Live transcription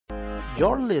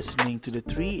You're listening to the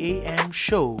 3 a.m.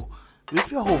 show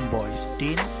with your homeboys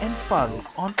Din and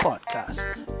Farouk on podcast.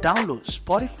 Download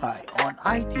Spotify on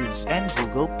iTunes and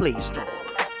Google Play Store.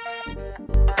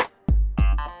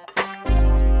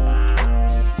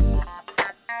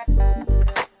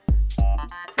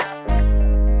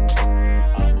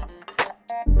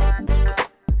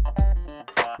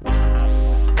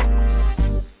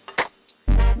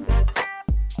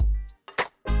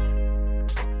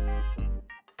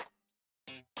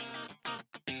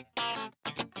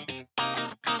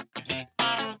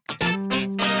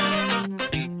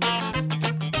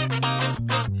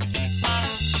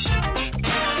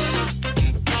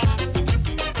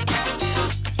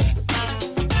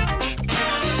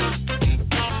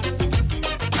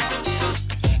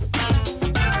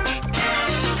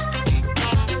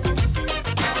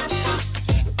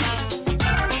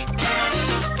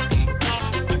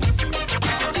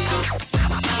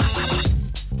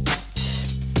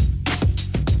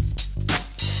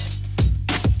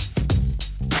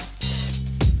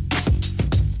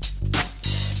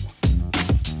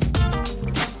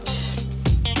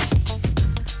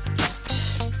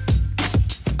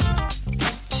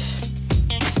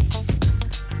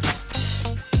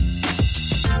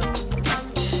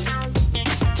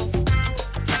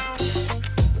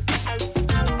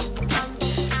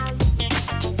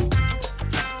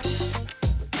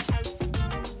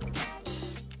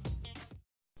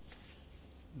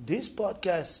 This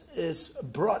podcast is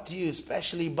brought to you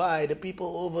especially by the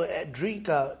people over at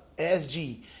Drinkout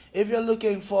SG. If you're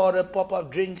looking for a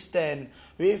pop-up drink stand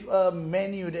with a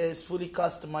menu that is fully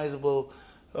customizable,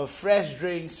 fresh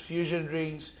drinks, fusion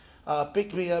drinks,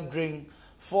 pick-me-up drink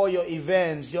for your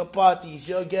events, your parties,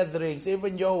 your gatherings,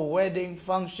 even your wedding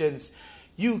functions,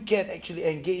 you can actually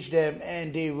engage them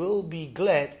and they will be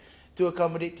glad to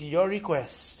accommodate to your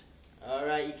request.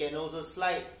 Alright, you can also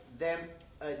slide them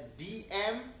a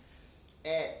DM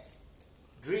at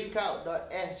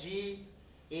drinkout.sg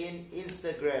in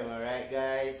Instagram. Alright,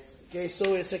 guys. Okay,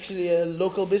 so it's actually a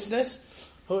local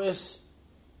business who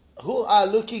are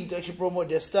looking to actually promote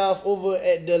their stuff over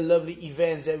at the lovely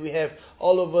events that we have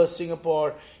all over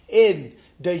Singapore in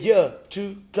the year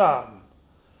to come.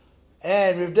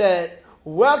 And with that,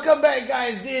 welcome back,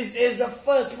 guys. This is the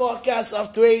first podcast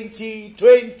of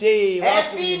 2020.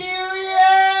 Happy New Year!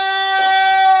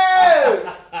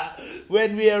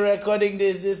 When we are recording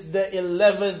this is the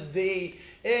 11th day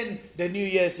in the New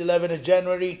Year's, 11th of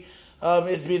January.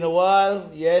 It's been a while.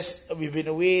 Yes, we've been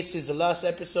away since the last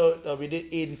episode we did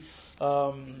in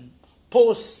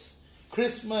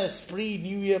post-Christmas,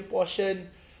 pre-New Year portion.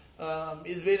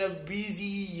 It's been a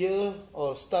busy year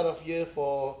or start of year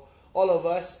for all of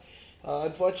us.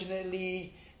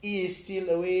 Unfortunately, he is still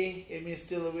away. Amy is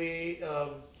still away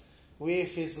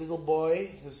with his little boy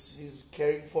he's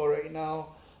caring for right now.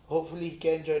 Hopefully he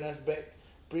can join us back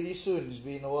pretty soon. It's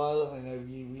been a while and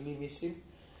we really miss him.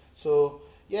 So,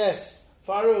 yes,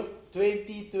 Farouk,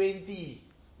 2020.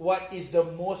 What is the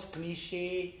most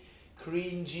cliche,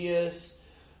 cringiest,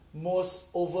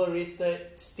 most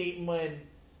overrated statement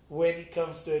when it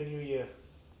comes to a new year?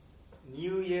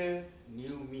 New year,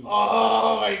 new me.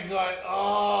 Oh my god.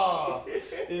 Oh.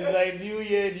 It's like new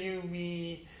year, new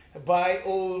me. Bye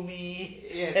old me.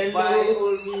 Yes, Hello. bye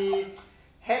old me.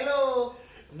 Hello,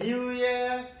 New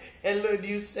Year. Hello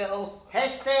new self.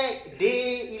 Hashtag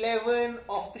day 11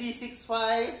 of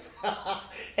 365.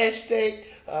 Hashtag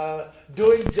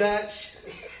don't judge.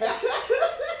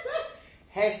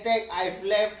 Hashtag I've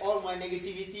left all my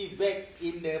negativity back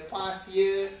in the past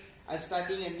year. I'm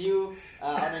starting a new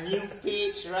on a new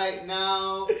page right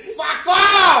now. Fuck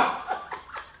off!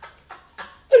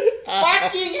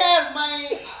 Fucking hell,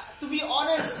 to be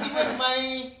honest, even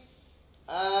my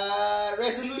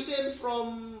resolution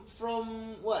from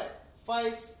what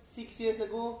 5-6 years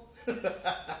ago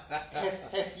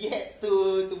have yet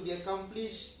to be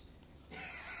accomplished.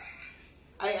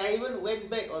 I even went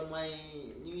back on my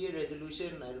New Year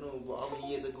resolution. I don't know about how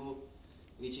many years ago,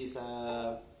 which is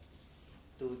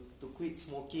to quit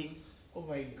smoking. Oh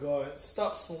my god,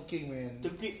 stop smoking, man. To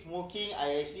quit smoking,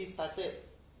 I actually started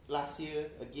last year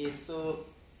again. So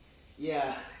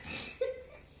yeah.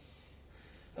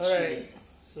 Alright,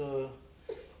 so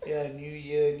yeah, new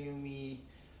year, new me.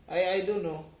 I don't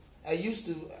know.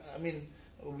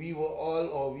 We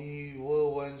were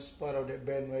once part of that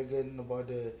bandwagon about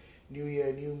the new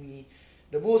year, new me.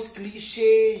 The most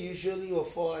cliche usually will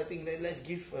fall, I think, let's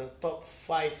give a top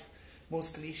 5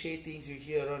 most cliche things you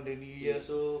hear around the new year.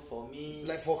 So for me,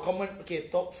 like for common,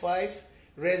 top 5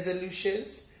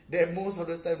 resolutions that most of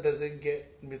the time doesn't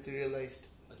get materialized.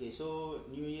 Okay, so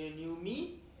new year, new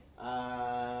me.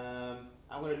 I'm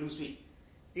gonna lose weight.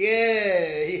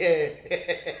 Yeah.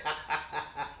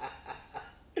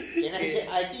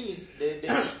 I think it's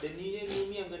the New Year New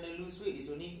Me. I'm gonna lose weight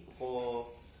is only for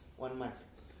 1 month.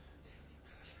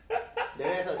 The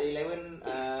rest of the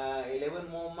 11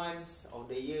 more months of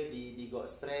the year, they got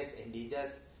stressed and they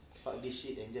just fuck this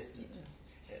shit and just eat.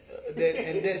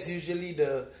 And that's usually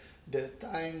the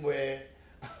time where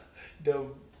the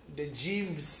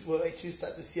gyms will actually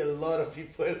start to see a lot of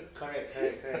people Correct.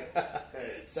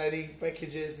 signing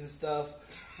packages and stuff.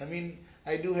 I mean,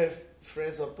 I do have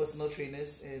friends or personal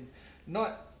trainers, and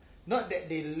not that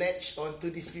they latch onto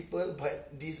these people, but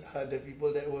these are the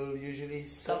people that will usually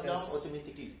Come down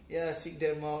automatically. seek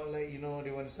them out, like,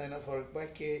 they want to sign up for a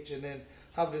package, and then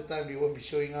half the time they won't be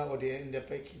showing up, or they're in their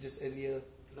packages earlier.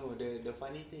 No, the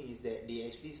funny thing is that they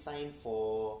actually signed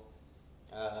for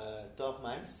 12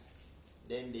 months,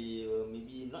 then they will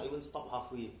maybe not even stop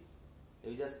halfway. They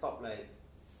will just stop like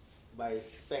by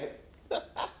Feb,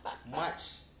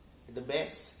 March, the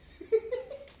best.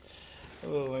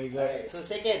 Oh my god. Alright, so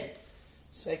second,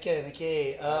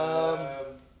 Okay.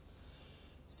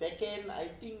 second, I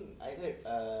think I heard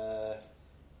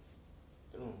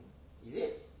no, is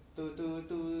it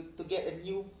to get a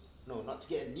new, no, not to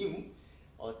get a new,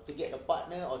 or to get a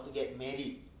partner or to get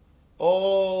married.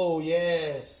 Oh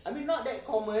yes. I mean, not that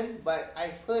common, but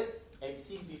I've heard and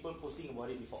seen people posting about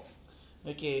it before.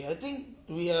 Okay, I think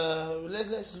we are.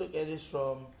 Let's look at this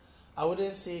from. I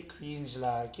wouldn't say cringe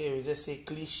lah. Okay, we just say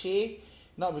cliche.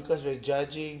 Not because we're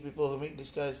judging people who make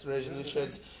these kinds of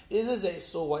resolutions. It's just that it's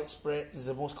so widespread. It's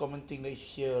the most common thing that you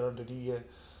hear around the New Year.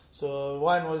 So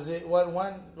one was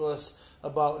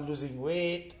about losing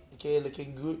weight. Okay,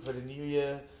 looking good for the New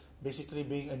Year. Basically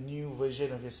being a new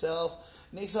version of yourself.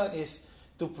 Next one is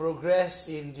to progress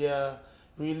in their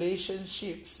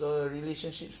relationships or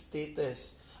relationship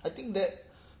status. I think that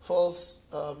falls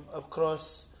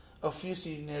across a few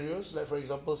scenarios, like for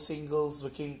example singles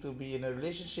looking to be in a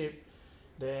relationship,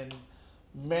 then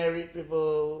married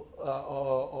people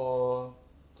or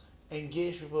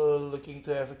engaged people looking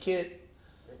to have a kid,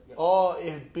 Yep. or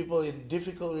if people in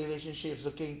difficult relationships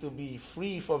looking to be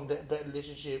free from that bad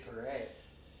relationship. Correct.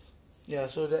 Yeah,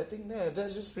 so I think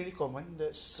that's just pretty common.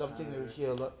 That's something that we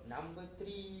hear a lot. Number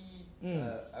 3, Mm.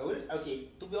 I would, okay,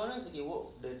 to be honest, okay,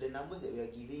 what the numbers that we are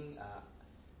giving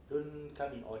don't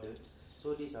come in order.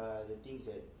 So these are the things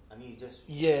that, I mean, just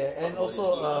Yeah, talk and about also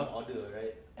it based on order,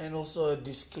 right? and also a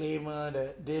disclaimer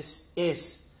that this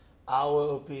is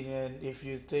our opinion. If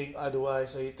you think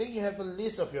otherwise, or you think you have a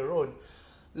list of your own,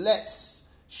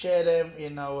 let's share them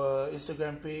in our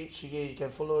Instagram page. Okay, you can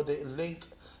follow the link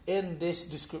in this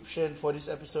description for this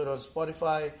episode on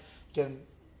Spotify.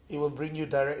 It will bring you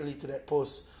directly to that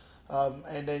post,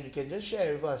 and then you can just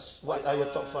share with us what are your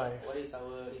top 5. What is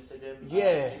our Instagram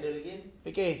Yeah. handle again?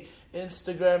 Okay,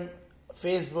 Instagram,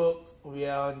 Facebook, we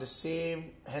are on the same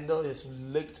handle, is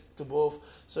linked to both.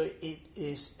 So it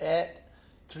is at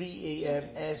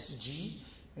 3amsg.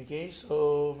 Okay,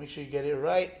 so make sure you get it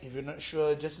right. If you're not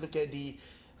sure, just look at the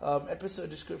episode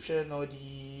description or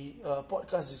the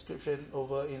podcast description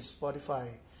over in Spotify.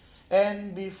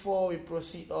 And before we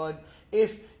proceed on,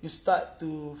 if you start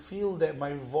to feel that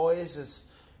my voice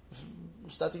is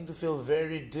starting to feel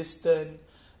very distant,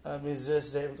 it's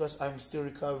just that because I'm still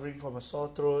recovering from a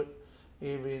sore throat.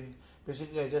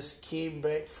 Basically I just came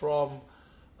back from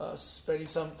spending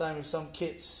some time with some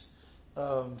kids,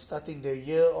 starting the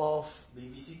year off.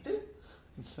 Babysitter?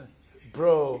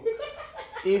 Bro,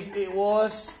 if it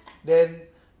was, then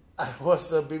I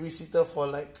was a babysitter for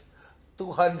like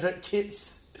 200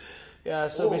 kids. Yeah,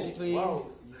 so basically, wow.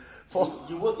 for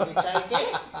You work in a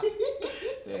childcare?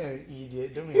 yeah, idiot,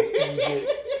 don't be an idiot.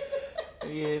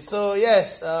 Okay, so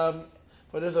yes,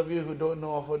 for those of you who don't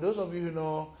know, or for those of you who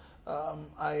know,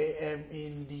 I am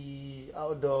in the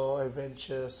outdoor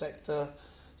adventure sector.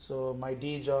 So my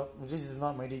day job, this is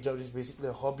not my day job, this is basically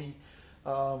a hobby.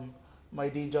 My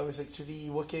day job is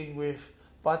actually working with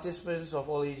participants of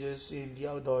all ages in the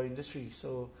outdoor industry.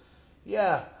 So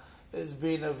yeah, it's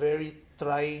been a very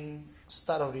trying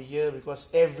start of the year because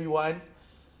everywhere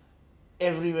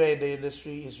in the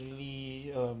industry is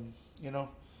really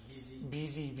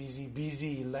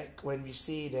busy. Like when we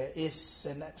say there is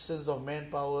an absence of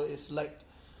manpower, it's like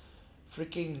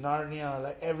freaking Narnia.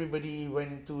 Like everybody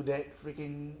went into that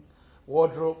freaking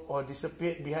wardrobe or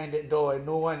disappeared behind that door and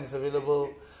no one is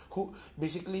available. Who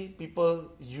basically people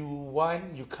you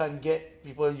want you can't get,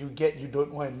 people you get you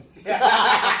don't want.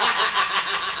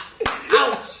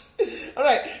 Ouch.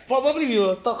 Alright, probably we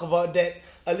will talk about that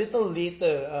a little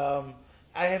later.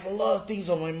 I have a lot of things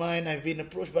on my mind. I've been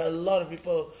approached by a lot of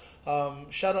people.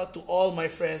 Shout out to all my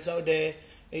friends out there.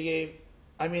 Okay,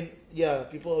 I mean, yeah,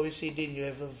 people always say, Din, you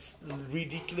have a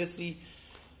ridiculously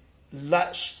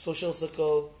large social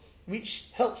circle, which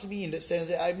helps me in the sense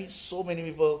that I meet so many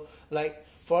people. Like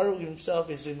Farouk himself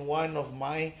is in one of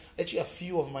my, actually a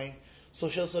few of my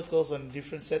social circles on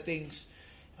different settings.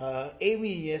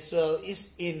 Amy as well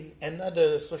is in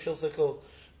another social circle,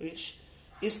 which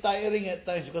is tiring at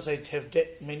times because I have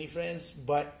that many friends,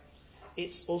 but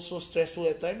it's also stressful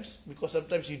at times because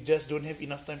sometimes you just don't have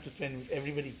enough time to spend with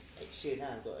everybody. Action,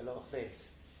 got a lot of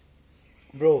friends.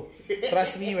 Bro,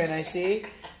 trust me when I say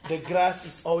the grass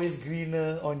is always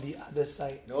greener on the other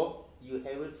side. Nope, you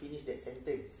haven't finished that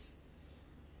sentence.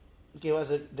 Okay, what's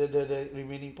the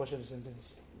remaining portion of the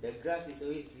sentence? The grass is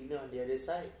always greener on the other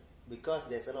side because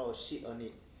there's a lot of shit on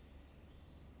it.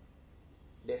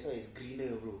 That's why it's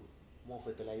greener, bro. More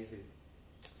fertilizer.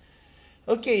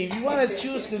 Okay, if you want to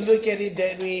choose to look at it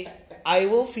that way, I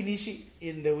will finish it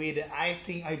in the way that I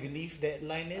think I believe that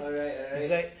line is. Alright. It's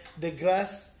like the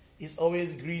grass is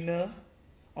always greener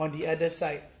on the other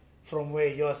side from where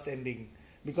you're standing.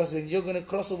 Because when you're going to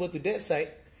cross over to that side,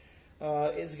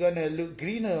 it's going to look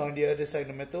greener on the other side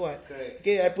no matter what. Correct.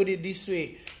 Okay, I put it this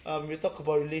way. We talk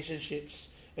about relationships.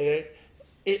 Okay?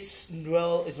 It's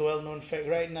a well-known fact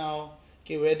right now.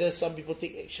 Okay, whether some people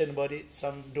take action about it,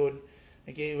 some don't.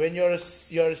 Okay, when you're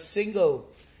single,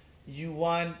 you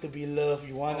want to be loved,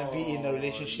 you want to be in a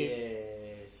relationship.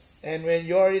 Yes. And when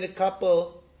you're in a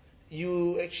couple,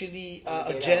 you actually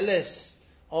are jealous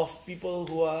of people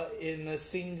who are in a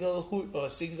singlehood or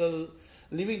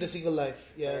living the single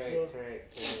life. Yeah,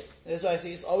 Correct. that's why I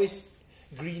say it's always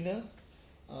greener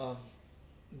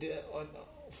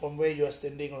from where you are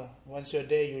standing. Once you're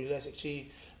there, you realize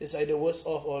actually it's either worse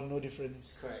off or no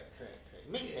difference. Correct.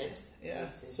 Makes sense. Yeah.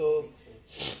 Makes sense. So, Makes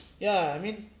sense. yeah, I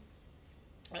mean,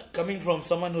 coming from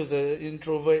someone who's an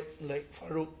introvert like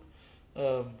Farouk,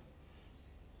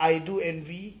 I do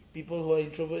envy people who are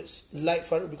introverts like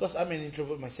Farouk because I'm an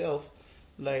introvert myself.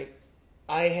 Like,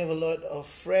 I have a lot of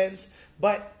friends,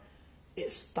 but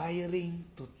it's tiring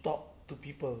to talk to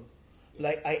people.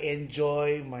 Like, I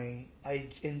enjoy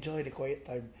the quiet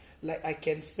time. Like, I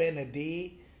can spend a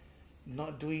day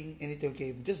not doing anything,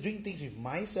 okay, just doing things with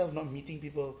myself, not meeting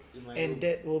people, and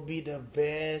that will be the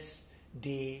best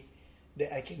day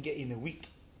that I can get in a week.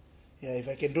 Yeah, if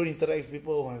I can don't interact with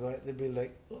people, oh my god, they'll be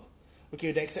like, oh. Okay,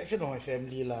 with the exception of my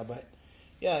family but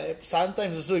yeah,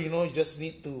 sometimes also, you just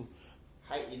need to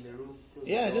Hide in the room.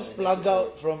 just plug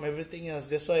out from everything else.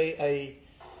 That's why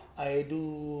I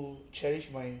do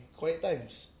cherish my quiet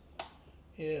times.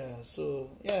 Yeah, so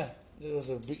yeah, that was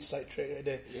a big sidetrack right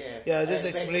there. Yeah, just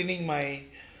explaining my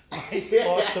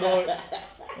sore throat.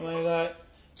 Oh my god.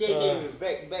 Okay,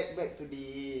 back to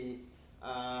the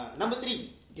number 3.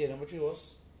 Okay, number 3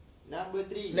 was. Number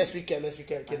 3. Let's recap.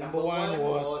 Okay, number 1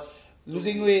 was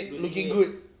losing weight, looking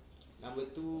good. Number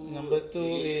 2. Number 2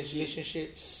 is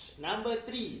relationships. Number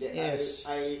 3 that yes.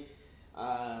 I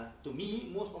to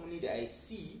me most commonly that I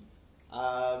see,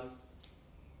 I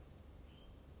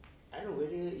don't know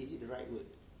whether is it the right word.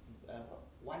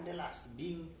 Wanderlust,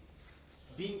 being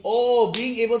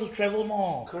able to travel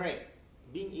more. Correct.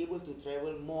 Being able to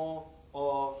travel more,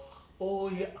 or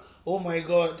oh my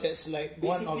god, that's like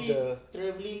one of the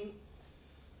traveling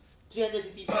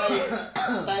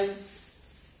 365 times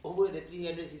over the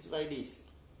 365 days.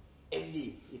 Every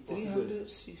day, if possible.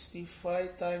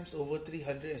 365 times over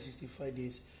 365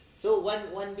 days. So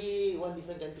one day, one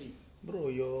different country. Bro,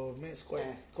 your maths quite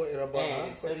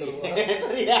rabak. Sorry. Quite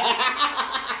Sorry.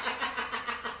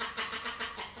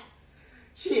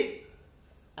 Shit.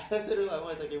 I also don't know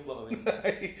what I'm talking about, man.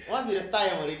 Must be the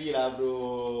time already lah,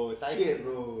 bro. Tired,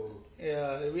 bro.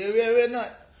 Yeah, we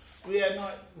are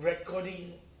not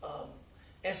recording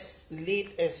as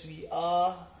late as we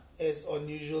are as on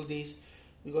usual days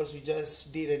because we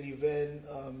just did an event.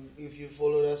 If you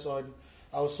followed us on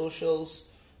our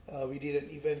socials, we did an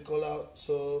event call out.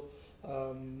 So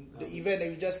the event that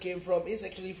we just came from is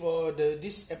actually for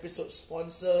this episode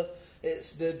sponsor.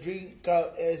 It's the Drink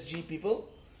Out SG people.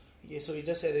 Okay, so we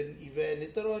just had an event.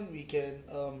 Later on, we can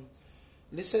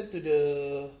listen to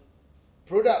the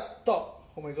product talk.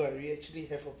 Oh my god, we actually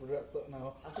have a product talk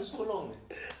now. After so long, man.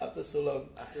 After so long.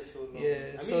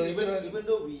 Yeah. I mean, even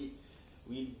though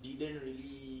we didn't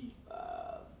really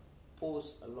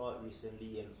post a lot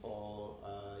recently and all,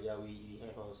 we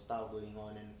have our stuff going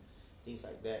on and things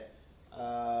like that.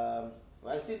 But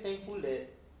I'm still thankful that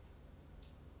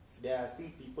there are still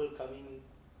people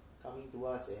coming to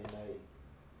us and like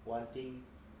wanting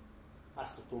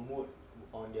us to promote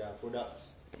on their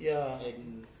products. Yeah,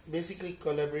 and basically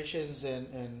collaborations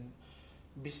and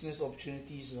business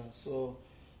opportunities. So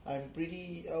I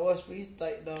was pretty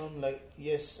tied down. Like,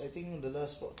 yes, I think in the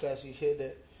last podcast you heard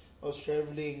that I was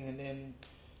traveling, and then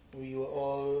we were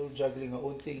all juggling our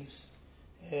own things.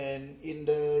 And in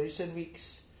the recent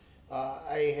weeks,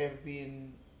 I have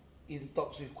been in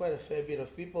talks with quite a fair bit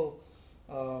of people,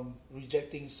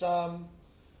 rejecting some,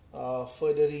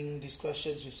 furthering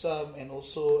discussions with some, and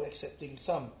also accepting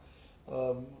some.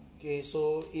 Okay,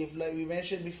 so if, like we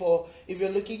mentioned before, if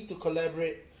you're looking to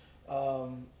collaborate,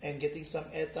 and getting some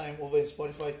airtime over in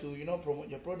Spotify to promote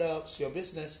your products, your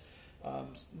business,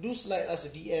 do slide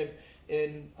us a DM.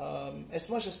 And as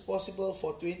much as possible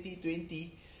for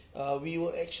 2020, we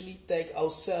will actually tag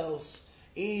ourselves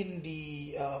in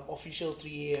the official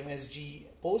 3AMSG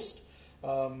post,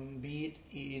 be it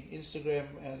in Instagram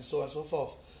and so on and so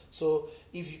forth. So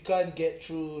if you can't get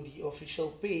through the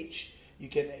official page, you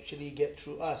can actually get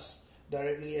through us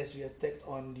directly, as we are tagged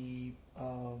on the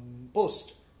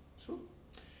post. True.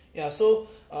 Yeah, so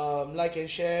like and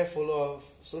share, follow our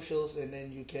socials, and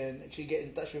then you can actually get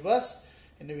in touch with us,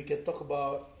 and then we can talk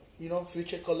about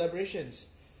future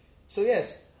collaborations. So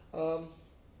yes,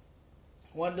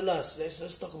 Wanderlust.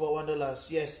 Let's talk about Wanderlust.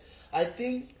 Yes, I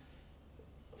think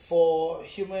for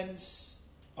humans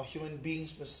or human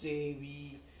beings per se,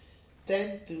 we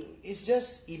tend to. It's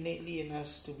just innately in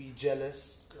us to be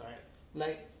jealous. Correct.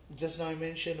 Like just now I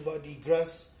mentioned about the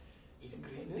grass. It's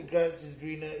greener. The grass is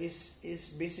greener.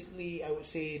 Is basically, I would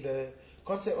say, the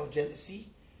concept of jealousy.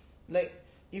 Like,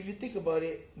 if you think about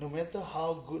it, no matter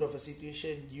how good of a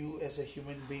situation you as a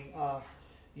human being are,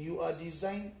 you are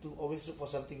designed to always look for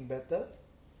something better,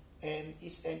 and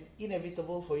it's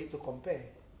inevitable for you to compare.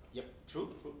 Yep.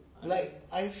 True. Like,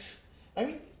 I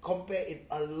mean, compare in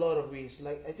a lot of ways.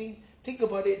 Like, I think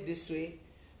about it this way.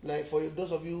 Like, for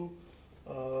those of you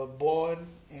born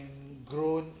and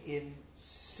grown in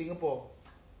Singapore,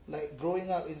 like growing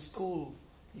up in school,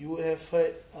 you would have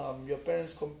heard your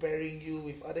parents comparing you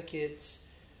with other kids.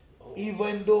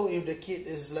 Even though if the kid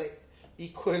is like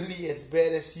equally as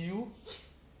bad as you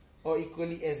or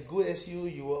equally as good as you,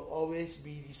 you will always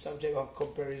be the subject of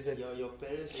comparison. Your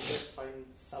parents will just find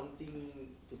something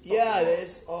to talk Yeah, about.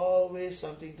 there's always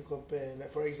something to compare.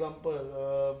 Like, for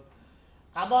example,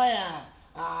 Aboy,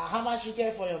 how much you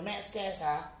get for your maths test?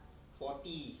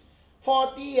 40.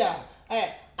 40.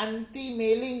 Hey, Auntie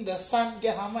Mei-Ling, the son,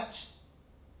 get how much?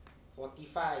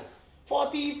 45.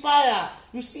 45.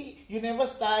 You see, you never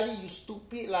study, you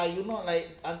stupid lah. You not like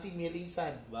Auntie Mei-Ling's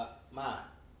son. But Ma,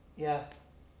 Yeah.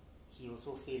 he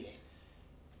also fail.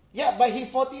 Yeah, but he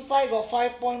 45 got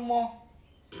 5 point more.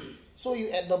 So you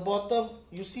at the bottom,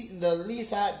 you see in the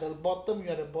list at the bottom,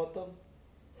 you are the bottom.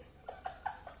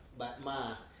 But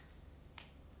Ma,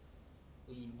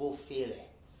 we both fail.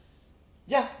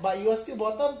 Yeah, but you are still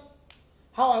bottom.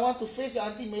 How I want to face your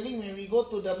Auntie Mei-Ling when we go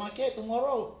to the market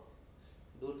tomorrow?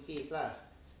 Don't face lah.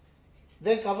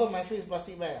 Then cover my face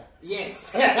plastic bag.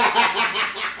 Yes.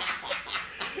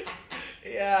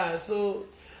 Yeah, so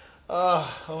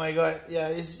oh my god, yeah,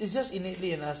 it's just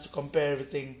innately in us to compare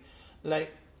everything. Like,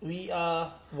 we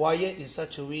are wired in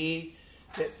such a way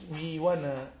that we want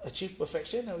to achieve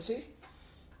perfection, I would say.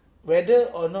 Whether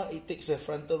or not it takes a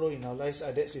frontal role in our lives,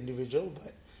 that's individual,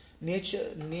 but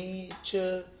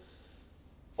nature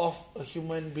of a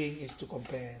human being is to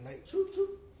compare. Like, True.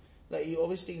 like you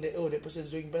always think that, oh, that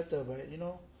person's doing better, but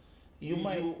you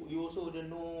might. You also don't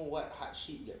know what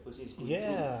hardship that person is going through.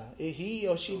 Yeah, he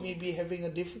or she may be having a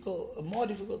more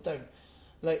difficult time.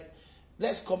 Like,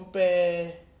 let's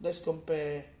compare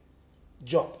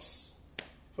jobs.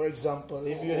 For example,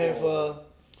 if you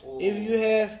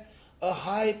have a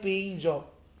high paying job,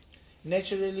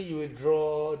 naturally you will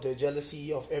draw the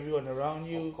jealousy of everyone around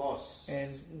you. Of course.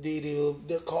 And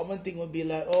the common thing would be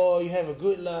like, oh, you have a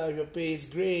good life, your pay is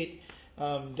great,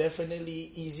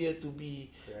 definitely easier to be.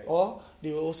 Correct. Or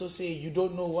they will also say, you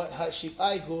don't know what hardship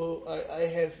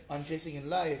I'm facing in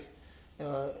life.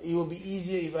 It will be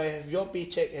easier if I have your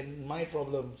paycheck and my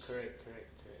problems. Correct.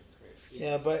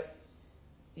 Yeah, but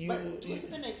to a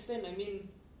certain extent, I mean,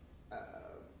 I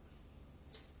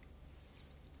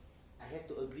have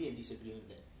to agree and disagree with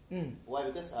that. Why?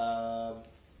 Because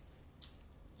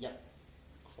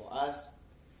for us,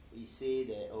 we say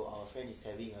that our friend is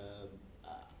having a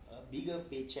bigger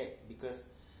paycheck because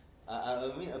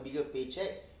a bigger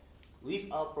paycheck.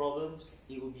 With our problems,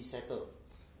 it will be settled.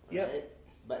 Yep. Right?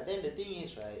 But then the thing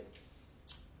is, right,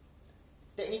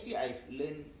 technically I've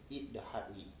learned it the hard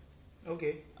way.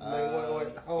 Okay.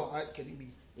 Like how hard can it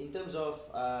be? In terms of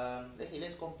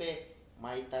let's compare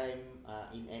my time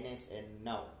in NS and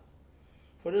now.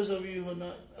 For those of you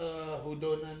who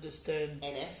don't understand,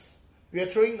 NS, we are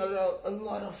throwing a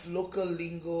lot of local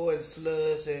lingo and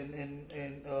slurs and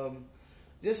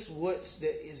just words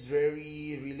that is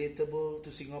very relatable to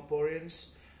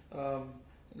Singaporeans.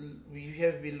 We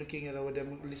have been looking at our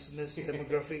listeners'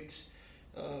 demographics.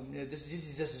 This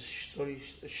is just a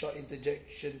short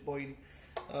interjection point.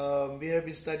 We have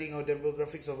been studying our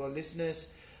demographics of our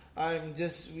listeners.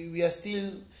 We are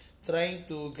still trying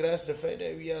to grasp the fact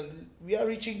that we are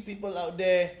reaching people out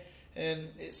there, and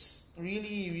it's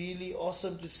really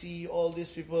awesome to see all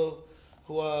these people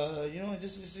who are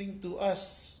just listening to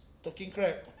us talking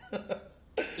crap.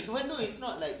 Even though it's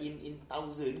not like in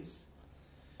thousands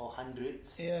or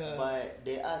hundreds, Yeah. but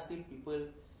there are still people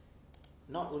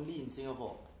not only in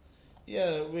Singapore.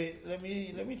 Yeah, wait, let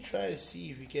me try to see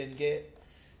if we can get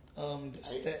the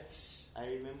stats. I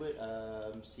remember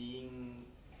seeing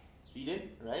Sweden,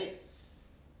 right?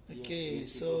 Okay, Yeah,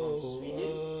 people from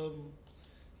Sweden.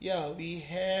 yeah, we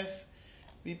have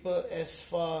people as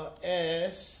far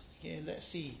as, okay, let's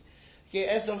see. Okay,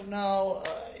 as of now,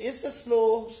 it's a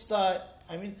slow start.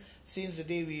 I mean, since the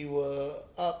day we were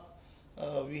up,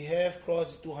 we have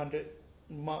crossed 200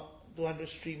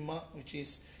 stream mark, which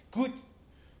is good.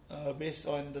 Based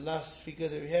on the last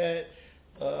figures that we had,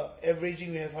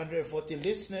 averaging we have 140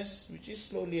 listeners, which is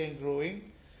slowly and growing.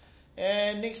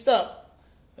 And next up,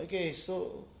 okay,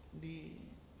 so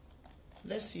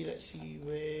let's see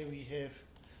where we have.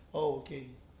 Oh, okay,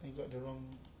 I got the wrong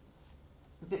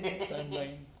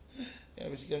timeline. Yeah,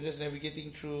 basically I'm just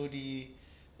navigating through the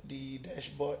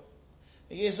dashboard.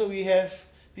 Okay, so we have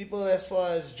people as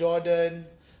far as Jordan,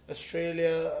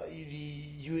 Australia, the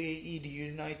UAE, the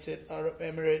United Arab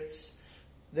Emirates.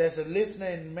 There's a listener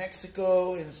in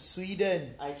Mexico, in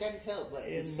Sweden, I can't help but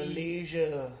in to see.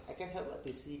 Malaysia. I can't help but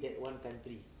to see that one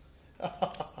country.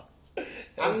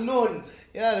 There's- Unknown.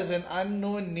 Yeah, there's an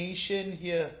unknown nation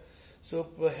here. So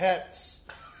perhaps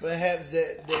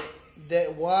that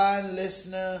one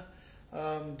listener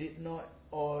did not,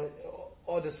 or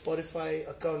the Spotify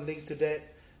account linked to that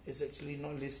is actually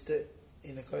not listed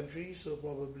in the country, so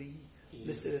probably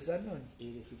listed as unknown.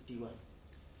 Area 51.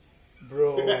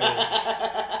 Bro,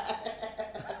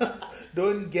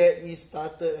 don't get me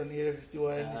started on Area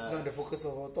 51. It's not the focus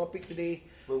of our topic today.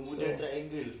 Bermuda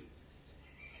Triangle.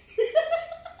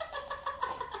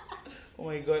 Oh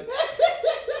my god.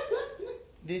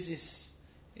 This is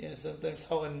sometimes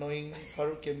how annoying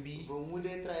Farouk can be.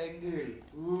 Bermuda Triangle.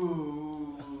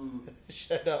 Ooh.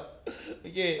 Shut up.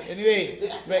 Okay, anyway,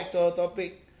 back to our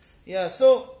topic. Yeah,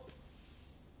 so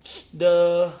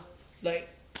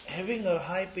having a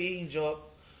high paying job,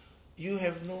 you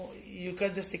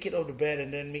can't just take it off the bat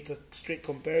and then make a straight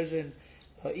comparison.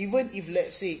 Even if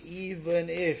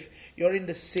you're in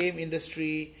the same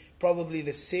industry, probably in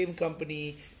the same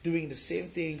company, doing the same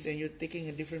things, and you're taking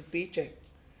a different paycheck,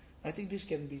 I think this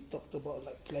can be talked about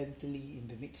plentifully in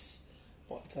the next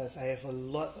podcast. I have a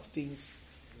lot of things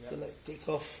to take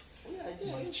off Yeah, I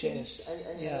think my I need chest. to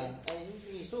finish. I need to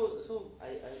finish. So I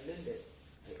learned that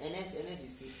NS is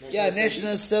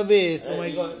National service. Oh my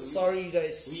We- god, sorry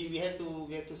guys. We have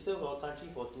to serve our country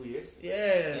for 2 years.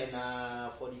 Yes.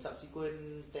 And for the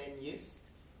subsequent 10 years.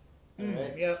 Mm,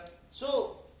 Alright. yeah.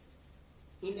 So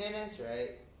in NS,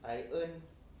 right, I earn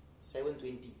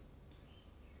 $720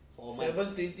 for a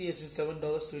month. $7.20 is in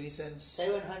 $7.20.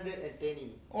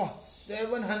 720 Oh,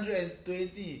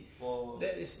 720. for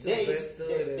That is still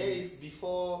better than. that is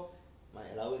before my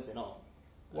allowance and all.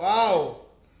 Wow.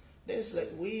 That's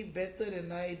way better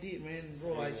than I did, man.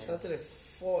 Bro, I Sorry, man. started at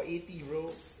 480, bro.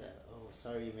 Oh,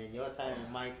 sorry, man. Your time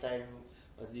and my time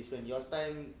was different. Your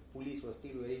time, police was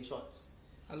still wearing shorts.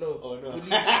 Hello. Oh, no.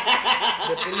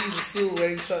 The police is still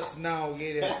wearing shorts now.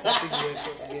 Okay, they're starting to wear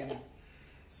shorts again.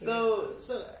 So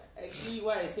actually,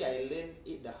 why I say I learned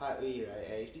it the hard way, right?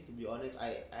 Actually, to be honest,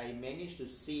 I managed to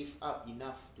save up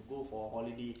enough to go for a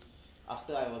holiday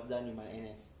after I was done with my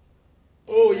NS.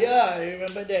 Oh yeah, I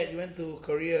remember that. You went to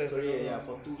Korea. Korea, yeah,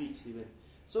 for 2 weeks even.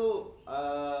 So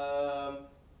I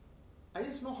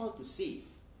just know how to save.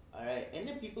 Alright, and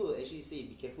then people will actually say,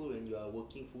 be careful when you are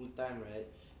working full time, right?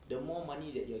 The more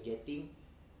money that you're getting,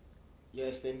 your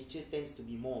expenditure tends to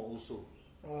be more also.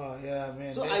 Oh yeah,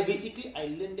 man. So I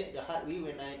learned that the hard way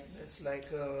when I. That's like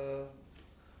a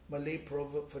Malay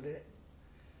proverb for that.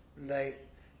 Like,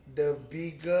 the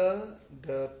bigger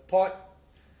the pot,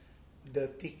 the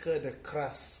thicker the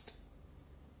crust.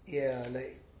 Yeah,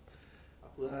 like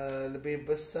lebih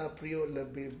besar periuk,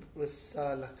 lebih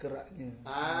besarlah keraknya.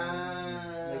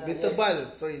 Lebih yes. tebal.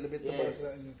 Sorry, lebih tebal Yes.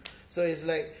 keraknya. So it's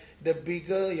like the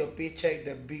bigger your paycheck,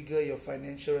 the bigger your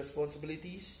financial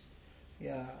responsibilities.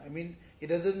 Yeah, I mean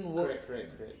it doesn't work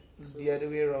Correct. the other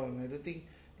way around. I don't think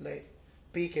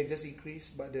pay can just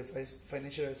increase, but the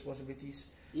financial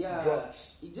responsibilities Yeah,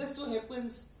 drops. it just so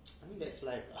happens. I mean, that's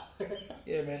life. lah.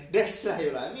 Yeah, man. That's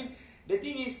life. lah. I mean, the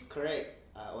thing is correct.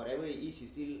 Whatever it is, you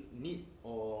still need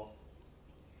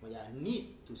need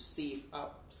to save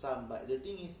up some. But the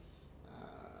thing is,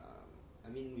 I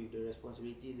mean, with the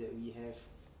responsibilities that we have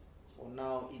for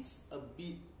now, it's a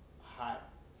bit hard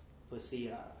per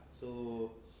se lah.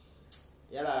 So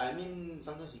yeah lah. I mean,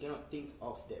 sometimes you cannot think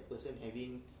of that person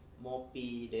having more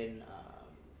pay than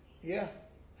Yeah,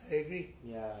 I agree.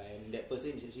 yeah, and that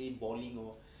person is actually balling,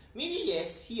 or maybe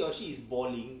yes, he or she is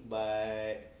balling,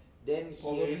 but then he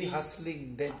Probably already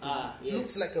hustling. That yes.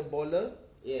 looks like a baller,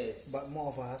 yes, but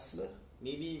more of a hustler.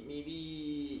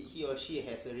 maybe he or she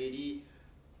has already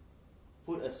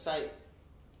put aside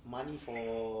money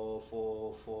for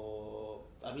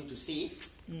I mean to save,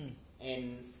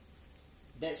 and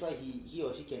that's why he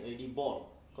or she can already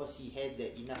ball because he has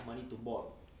that enough money to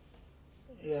ball.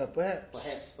 Yeah,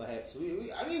 perhaps. Perhaps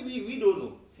we I mean we don't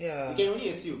know. Yeah. We can only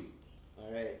assume. All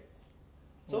right.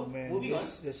 So Oh man, moving on.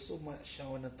 there's so much I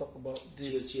wanna talk about Chill.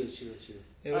 this.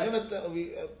 Yeah, we're Alright.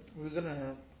 gonna we're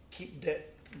gonna keep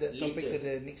that topic Later. to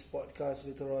the next podcast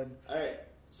later on. Alright.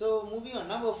 So moving on,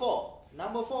 number 4.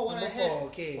 Number 4, what Number I have,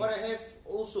 four, okay. what I have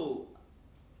also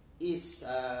is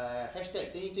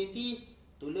hashtag 2020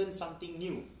 to learn something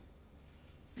new.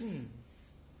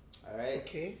 Alright.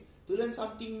 Okay. To learn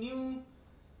something new,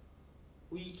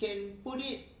 we can put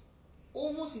it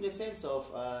almost in the sense of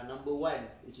number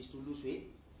 1, which is to lose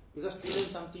weight, because to learn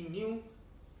something new,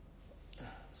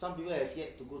 some people have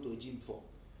yet to go to a gym before.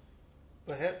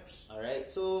 Perhaps.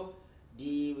 Alright, so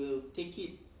they will take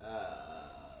it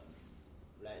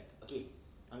like, okay,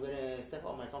 I'm gonna step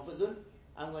out of my comfort zone.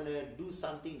 I'm gonna do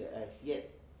something that I've yet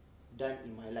done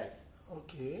in my life.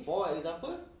 Okay. For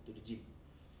example, to the gym.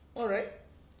 Alright.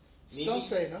 Sounds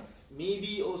fair enough.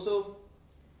 Maybe also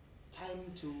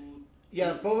time to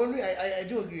Yeah, probably I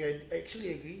do agree. I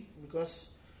actually agree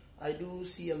because I do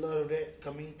see a lot of that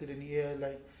coming to the new year.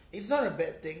 Like, it's not a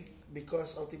bad thing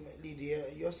because ultimately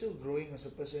you're still growing as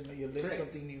a person. Like, you're learning Correct.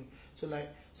 something new. So like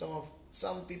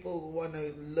some people want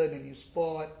to learn a new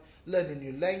sport, learn a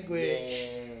new language,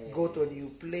 Yes. go to a new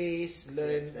place,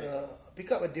 learn Correct.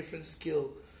 pick up a different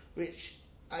skill, which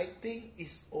I think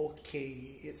is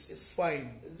okay. It's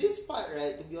fine. This part,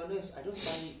 right, to be honest, I don't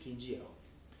find it cringy at all.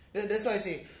 That's why I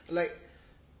say, like,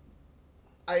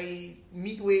 I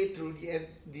midway through the end,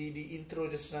 the intro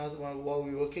just now while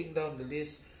we were working down the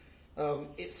list,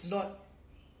 it's not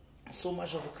so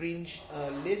much of a cringe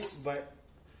list, but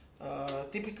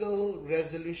typical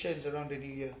resolutions around the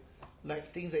new year, like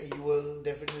things that you will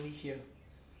definitely hear,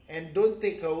 and don't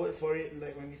take our word for it.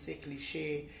 Like when we say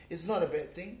cliche, it's not a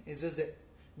bad thing. It's just that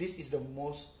this is the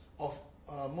most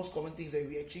common things that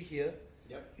we actually hear.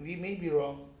 Yep. We may be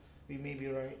wrong, we may be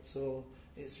right, so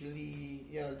it's really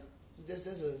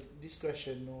there's a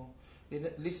discretion, no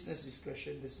listeners'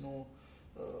 discretion. There's no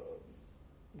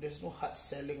hard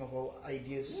selling of our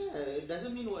ideas. Yeah, it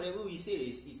doesn't mean whatever we say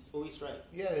it's always right.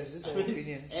 Yeah, it's just I our mean,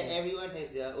 opinion. So. Everyone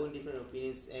has their own different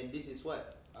opinions, and this is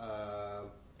what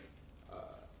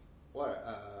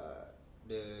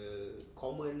the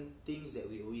common things that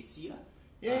we always see lah.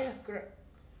 Yeah, correct.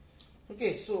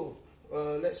 Okay, so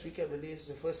let's recap the list.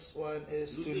 The first one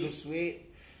is to lose weight.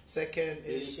 Second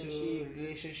is to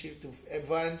relationship to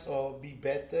advance or be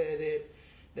better at it.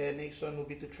 The next one will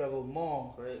be to travel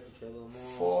more. Correct, to travel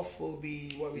more. Fourth will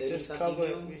be what we Learning just something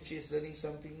covered, new. which is learning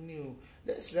something new.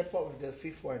 Let's wrap up with the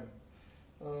fifth one.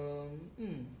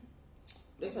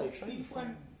 That's I'm why trying to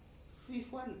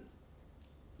fifth one.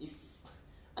 If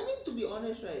I mean, to be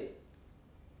honest, right,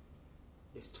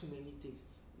 there's too many things.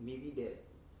 Maybe that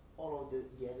all of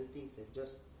the other things have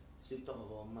just slipped out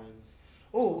of our minds.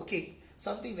 Oh, okay.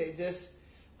 Something that just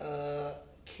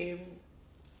came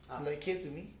to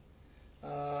me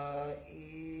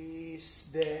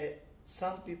is that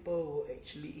some people will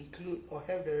actually include or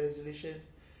have the resolution,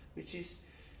 which is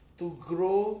to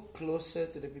grow closer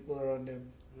to the people around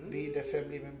them, be it their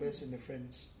family members and their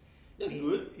friends. That's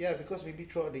good. Yeah, because maybe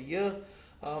throughout the year,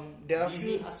 there are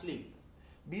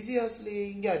busy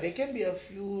hustling. Yeah, there can be a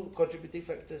few contributing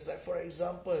factors. Like for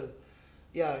example,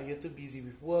 you're too busy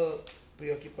with work,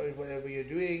 preoccupied with whatever you're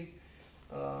doing,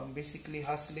 basically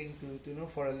hustling to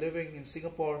for a living in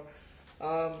Singapore.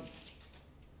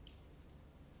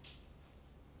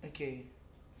 Okay,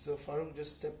 so Farouk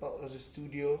just stepped out of the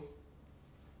studio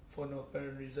for no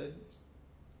apparent reason.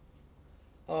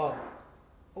 Oh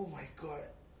my god.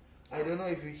 I don't know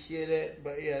if you hear that,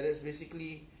 but yeah, that's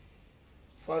basically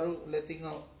Farouk letting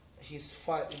out his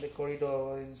fart in the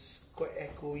corridor, and it's quite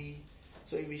echoey.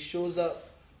 So if it shows up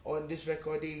on this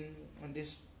recording, on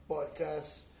this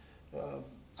podcast.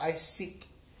 I seek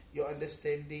your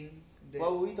understanding. That,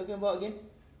 What were we talking about again?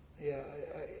 yeah,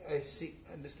 I seek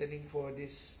understanding for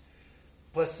this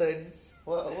person.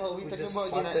 What were we We talking just about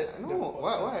again? farted No, the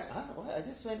what? podcast. Huh? What? I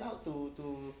just went out to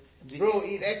Bro,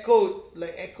 it echoed.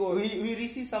 we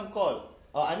received some call.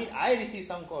 Oh, I mean, I received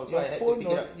some calls, so Your I had to phone, pick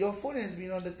it up. your phone has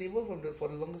been on the table for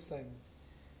the longest time.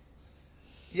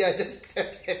 Yeah, just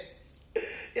accept it.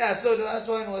 Yeah, so the last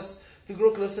one was to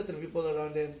grow closer to the people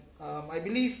around them. I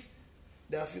believe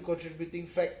there are a few contributing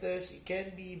factors. It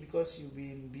can be because you've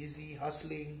been busy,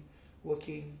 hustling,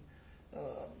 working,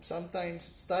 sometimes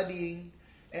studying,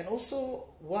 and also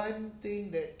one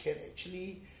thing that can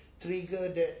actually trigger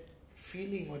that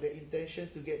feeling or the intention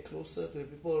to get closer to the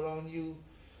people around you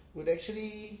would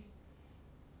actually,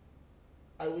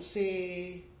 I would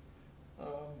say,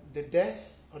 the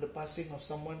death or the passing of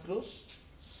someone close.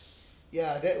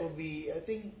 Yeah, that would be, I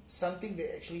think, something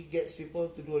that actually gets people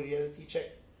to do a reality check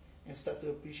and start to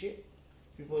appreciate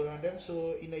people around them.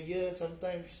 So in a year,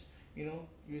 sometimes,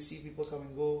 you see people come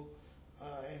and go,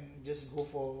 and just go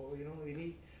for,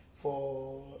 really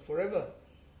for forever.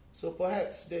 So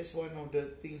perhaps that's one of the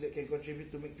things that can contribute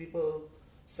to make people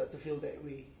start to feel that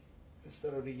way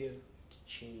instead of the year.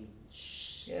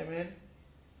 Change. Yeah, man.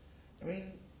 I mean,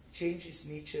 change is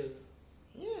nature,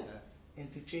 Yeah. and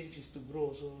to change is to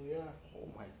grow. So yeah, Oh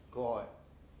my God.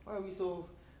 Why are we so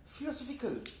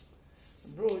philosophical?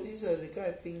 bro, these are the kind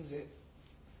of things that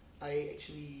I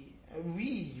actually,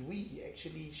 we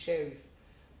actually share with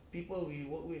people we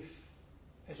work with,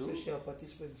 especially our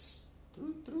participants.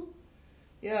 True.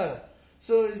 Yeah,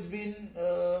 so it's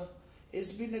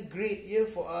been a great year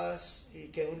for us.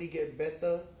 It can only get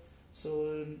better.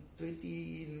 So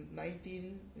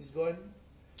 2019 is gone.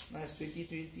 Now it's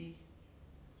 2020.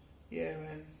 Yeah,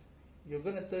 man. You're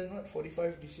gonna turn what,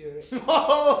 45 this year, right?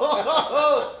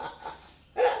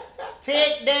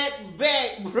 Take that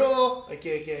back, bro.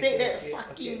 Okay. Take that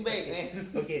fucking back,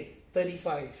 man. Okay,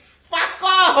 35. Fuck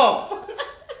off.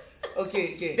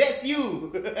 Okay. That's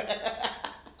you.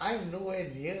 I'm nowhere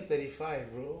near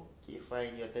 35, bro. Okay, fine.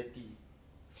 You're 30.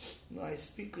 No, I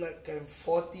speak like I'm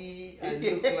 40. I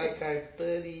look like I'm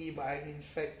 30, but I'm in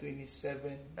fact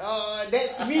 27. Oh,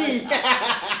 that's me.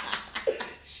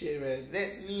 Shit, man.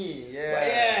 That's me. Yeah. But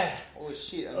yeah. Oh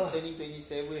shit, I'm turning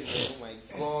 27. Man. Oh my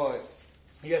God.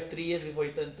 You have 3 years before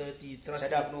you turn 30. Trust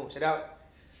Shut me. up, no. Shut up.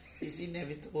 It's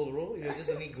inevitable, bro. You're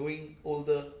just only growing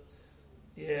older.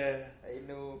 Yeah. I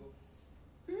know.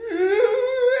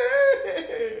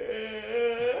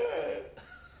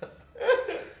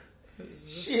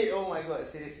 Shit, oh my God,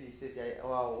 seriously.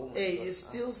 Wow, oh my Hey, God. it's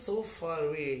still so far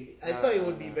away. I Nah, thought it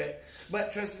would nah, be nah. back.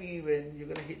 But trust me, when you're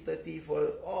gonna hit 30, for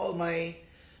all my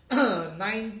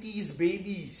 90s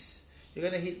babies, you're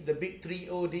gonna hit the big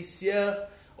 3-0 this year.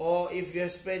 Or if you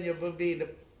have spent your birthday in the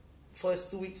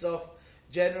first 2 weeks of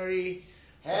January,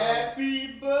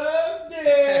 Happy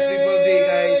birthday! happy birthday,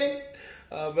 guys.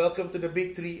 Welcome to the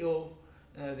big 3-0.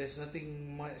 There's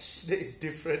nothing much that is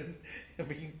different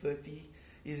being 30.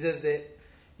 It's just that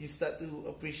you start to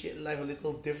appreciate life a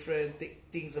little different, take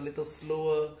things a little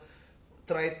slower,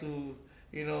 try to,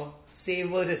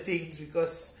 savor the things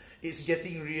because it's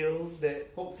getting real. That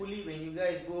Hopefully when you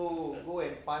guys go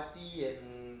and party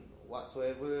and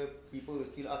whatsoever, people will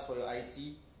still ask for your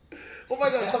IC. oh my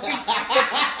god,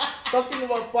 talking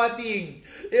about partying,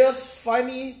 it was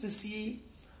funny to see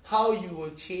how you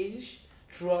will change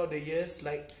throughout the years.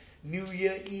 Like New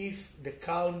Year Eve, the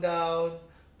countdown,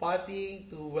 partying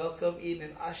to welcome in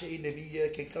and usher in the new year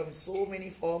can come in so many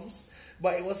forms.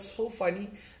 But it was so funny,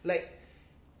 like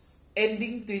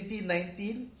ending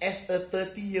 2019 as a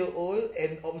 30-year-old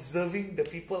and observing the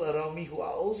people around me who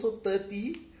are also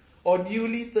 30 or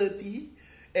newly 30,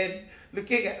 and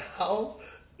looking at how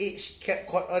age kept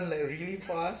caught on like really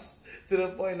fast to the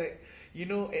point like,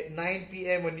 at 9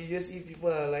 p.m. on New Year's Eve, people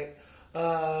are like,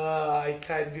 I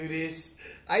can't do this.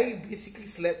 I basically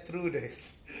slept through the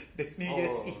New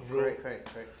Year's Eve, bro. Correct.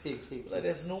 Same. Like,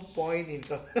 there's no point in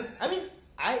I mean,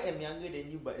 I am younger than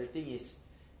you, but the thing is,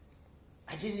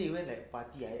 I didn't even like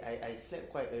party. I slept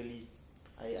quite early.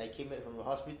 I came back from the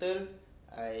hospital.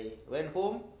 I went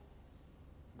home.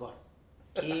 Gone.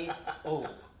 KO.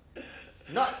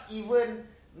 Not even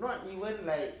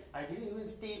like, I didn't even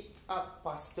stay up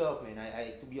past 12, man.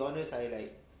 I to be honest, I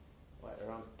like,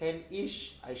 around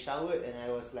 10-ish, I showered and I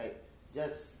was like,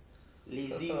 just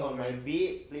lazing on my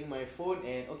bed, playing my phone,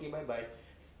 and okay, bye-bye.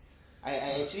 I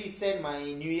actually sent my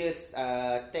New Year's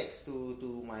text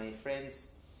to my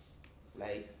friends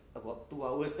like about 2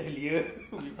 hours earlier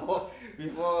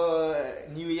before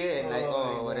New Year, and like, Oh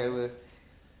my God. whatever.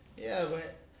 Yeah, but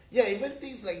yeah, even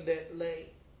things like that,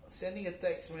 like sending a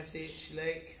text message,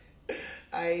 like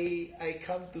I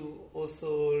come to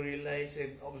also realize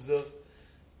and observe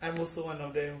I'm also one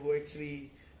of them who actually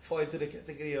fall into the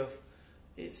category of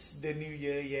it's the new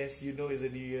year. Yes, you know it's the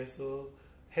new year, so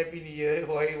happy new year.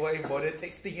 Why bother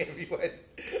texting everyone?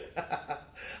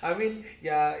 I mean,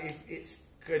 yeah, if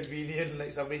it's convenient,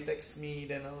 like somebody texts me,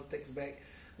 then I'll text back.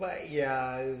 But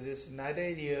yeah, it's just another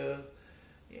year.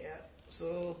 Yeah,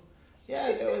 so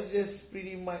yeah, that was just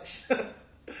pretty much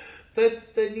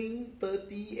turning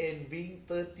 30 and being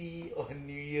 30 on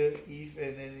New Year Eve,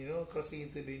 and then crossing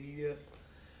into the new year.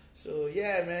 So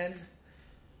yeah, man.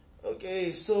 Okay,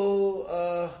 so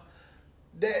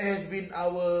that has been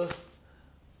our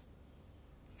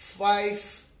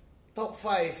top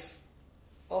five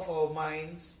of our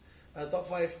minds, top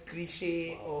five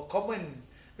cliche or common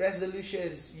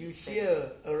resolutions you hear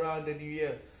around the new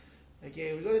year.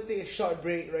 Okay, we're gonna take a short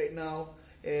break right now,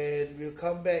 and we'll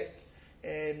come back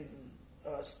and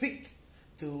speak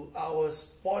to our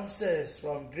sponsors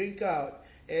from Drink Out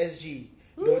SG.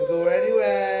 Don't go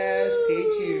anywhere. Stay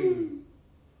tuned.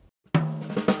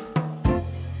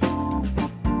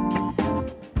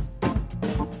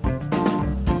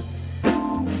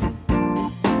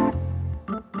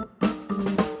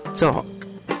 Talk,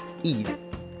 eat,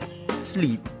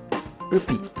 sleep,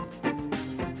 repeat.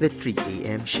 The 3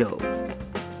 a.m. show.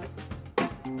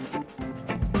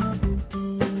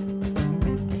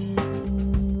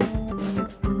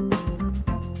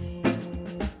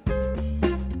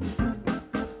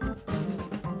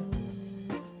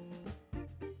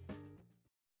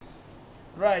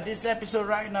 Right, this episode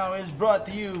right now is brought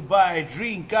to you by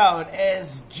Drink Out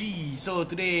SG. So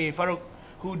today, Farouk,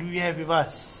 who do we have with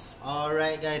us?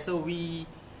 Alright, guys, so we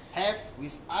have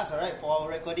with us, alright, for our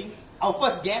recording, our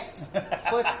first guest,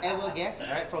 first ever guest,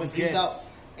 alright, from First Drink Out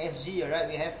guest. SG, alright,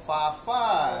 we have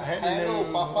Fafa. Hello.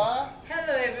 Fafa.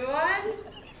 Hello everyone.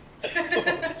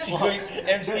 She going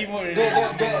MC mode The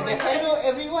already. hello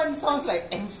everyone sounds like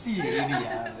MC already,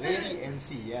 very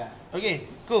MC, yeah. Okay,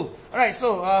 cool. Alright,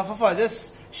 so Fafa,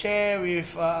 just share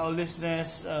with our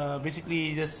listeners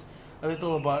basically just a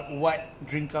little about what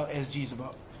Drink Out SG is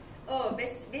about. Oh,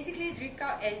 basically Drink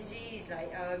Out SG is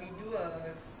like we do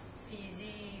a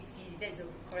fizzy, that's the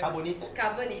correct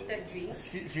carbonated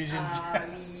drinks. Fusion.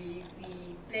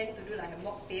 We plan to do like a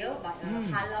mocktail, but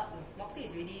halal. Mocktail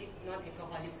is really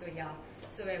non-alcoholic, so yeah.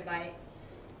 So whereby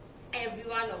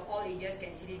everyone of all ages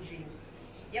can actually drink.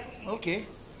 Yep. Okay.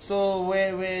 So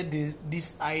where did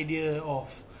this idea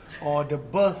of or the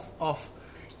birth of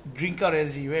Drink Out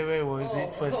SG, where was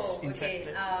it first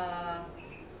incepted?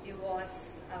 It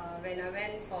was when I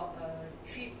went for a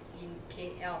trip in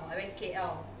KL. I went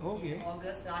KL in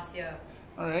August last year.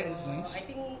 Alright, so that's nice.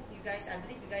 I believe you guys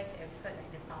have heard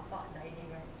like the tapak dining,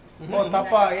 right? Oh, It's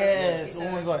tapak, like yes. it's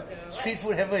Oh my god. Street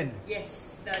food heaven.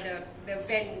 Yes, the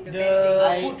van, The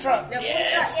vending. food truck. The food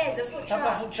truck, Yes. yes, the food Tapak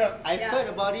truck. food truck. I've Yeah. heard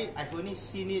about it, I've only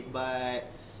seen it, but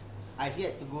I've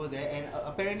yet to go there, and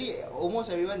apparently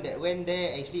almost everyone that went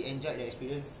there actually enjoyed the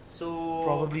experience. So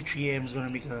Probably 3am is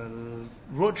gonna make a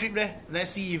road trip there.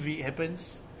 Let's see if it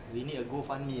happens. we need a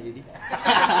GoFundMe already.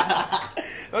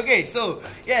 Okay, so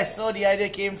yes, so the idea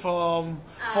came from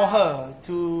for her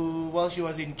to while she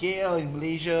was in KL in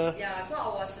Malaysia. Yeah, so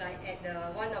I was like at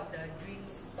the one of the drink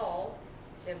stall,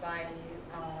 whereby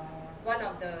one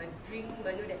of the drink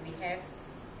menu that we have,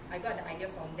 I got the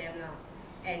idea from them lah,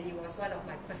 and it was one of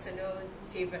my personal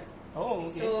favorite.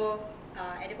 Oh, okay. So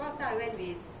at the point of time, I went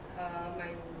with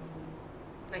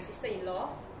my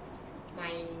sister-in-law,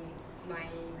 my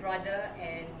brother,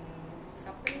 and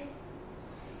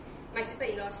my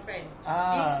sister-in-law's friend.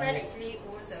 This friend actually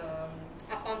owns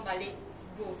Apam Balik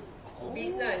booth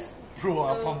business. Bro,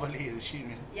 So, Apam Balik is shit,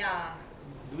 man. Yeah.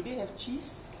 Do they have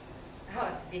cheese?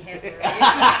 They have they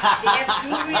have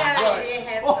durian, they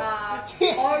have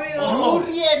Oreo.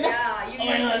 Durian. Yeah, you Oh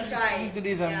my God, should try. listening to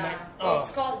this, I'm yeah. like, oh.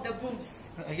 It's called the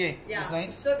Boobs. Okay, Yeah. that's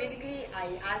nice. So basically,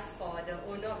 I asked for the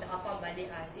owner of the Apam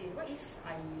Balik, what if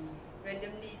I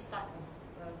randomly start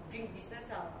a drink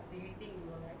business? Do you think it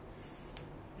will like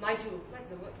maju? What's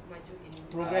the word maju in?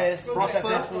 Progress,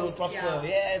 successful, prosper.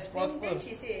 Yeah. Yes, prosper. Then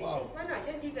she said, Wow. why not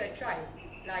just give it a try?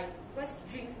 Like, because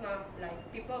drinks, like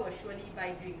people will surely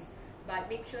buy drinks, but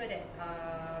make sure that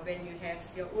when you have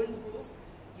your own booth,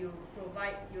 you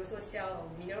also sell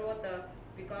mineral water,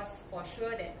 because for sure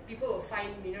that people will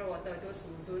find mineral water, those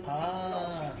who don't drink a lot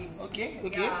of sweet drinks. Okay,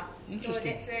 Yeah. So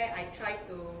interesting. that's where I tried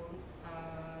to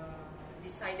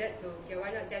decided to, okay,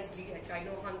 why not just give it a try?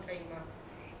 No harm trying,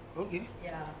 Okay.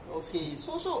 Yeah. Okay,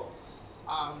 so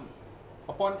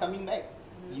upon coming back,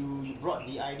 you brought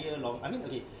the idea along. I mean,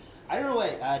 okay, I don't know why.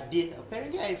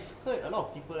 Apparently I've heard a lot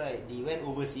of people like they went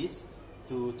overseas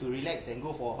to relax and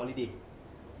go for a holiday.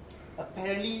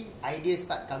 Apparently ideas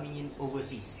start coming in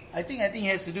overseas. I think it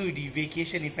has to do with the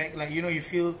vacation effect. Like, you know, you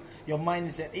feel your mind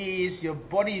is at ease, your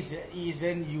body is at ease,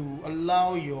 and you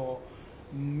allow your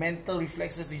mental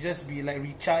reflexes to just be like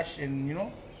recharged and, you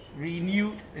know,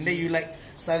 renewed, and then you like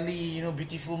suddenly, you know,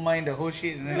 beautiful mind, the whole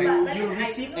shit, and then No, like, but You then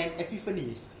receive an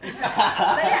epiphany.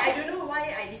 but then I don't know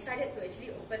why I decided to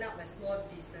actually open up a small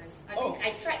business. I mean, Oh.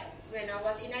 I tried when I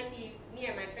was in IT. Me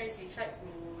and my friends, we tried to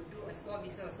do a small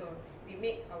business. So we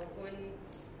make our own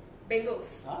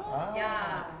bangles. Ah.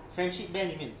 Yeah. Friendship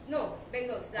band, you mean? No,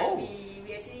 bangles. Like Oh. we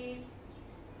actually,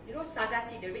 you know, saga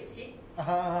seed, the red seed.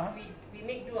 uh, We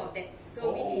make do of that.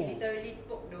 So we Oh. literally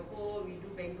poke the hole. We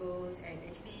do bangles and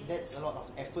actually, That's a lot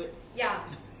of effort. yeah,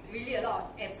 really a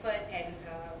lot of effort and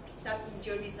some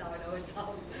injuries on our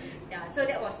thumb. Yeah. So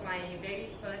that was my very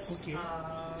first. Okay.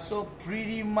 So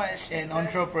pretty much an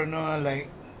entrepreneur, like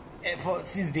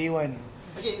since day one.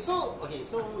 Okay,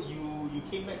 so you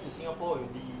came back to Singapore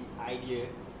with the idea.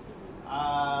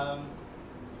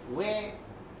 Where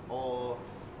or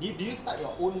do you start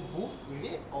your own booth with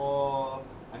it, or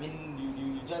I mean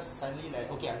you just suddenly like,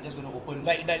 okay, I'm just gonna open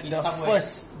Like it the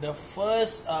somewhere.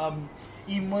 first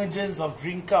emergence of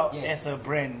Drink Out Yes. as a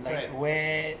brand. Like, Correct.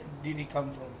 where did it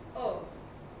come from? Oh,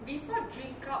 before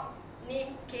Drink Out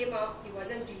name came out, it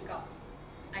wasn't Drink Out.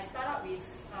 I started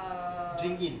with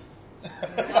Drink in.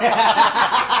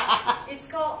 it's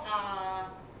called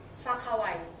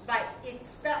Fakawai, but it's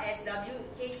spelled as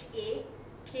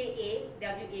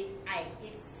WHAKAWAI.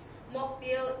 It's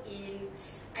mocktail in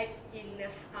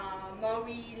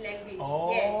Maori language.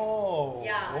 Oh, Yes.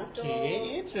 Yeah.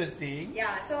 okay, interesting.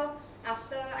 Yeah. So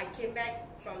after I came back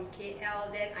from KL,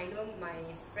 then I know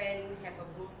my friend have a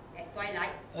booth at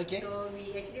Twilight. Okay. So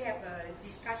we actually have a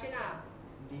discussion.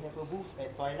 They have a booth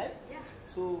at Twilight. Yeah.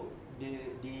 So they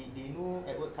know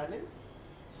Edward Cullen.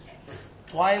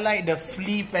 Twilight the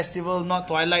Flea Festival, not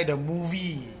Twilight the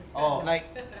movie. Oh. Like,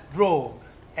 bro,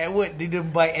 Edward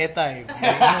didn't buy airtime.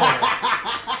 Like, no.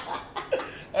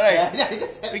 Alright. I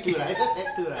just had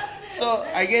to lah. So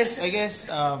I guess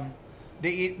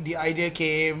the idea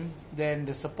came, then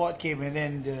the support came, and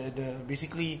then the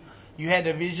basically you had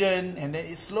a vision, and then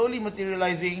it's slowly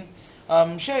materializing.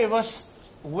 Share with us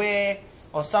where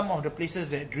or some of the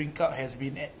places that Drink Out has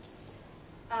been at.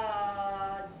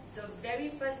 The very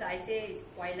first that I say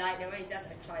is Twilight. That one is just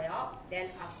a tryout.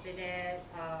 Then after that,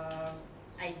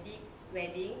 I did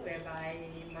wedding whereby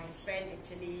my friend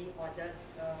actually ordered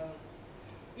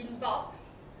in bulk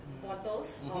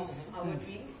bottles of our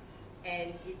drinks,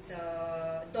 and it's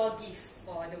a door gift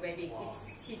for the wedding. Wow.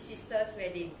 It's his sister's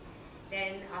wedding.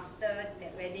 Then after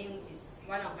that wedding is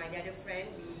one of my other friend.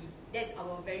 That's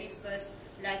our very first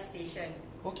live station.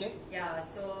 Okay. Yeah,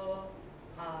 so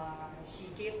she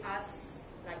gave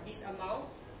us like this amount,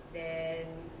 then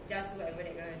just do whatever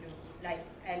they're gonna do. Like,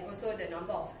 and also the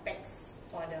number of packs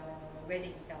for the wedding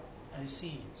itself. I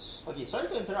see. Okay, sorry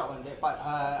to interrupt on that part.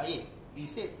 Again, you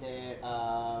said that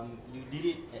you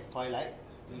did it at Twilight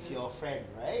with your friend,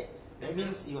 right? That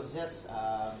means it was just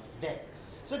that.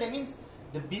 So that means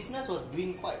the business was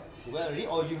doing quite well already,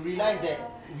 or you realized that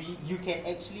you can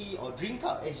actually, or Drink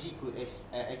Out SG could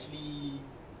actually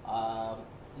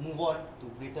move on to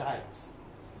greater heights.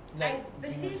 I being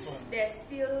believe on its own. there's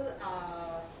still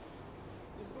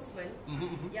improvement.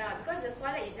 Yeah, because the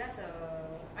Twilight is just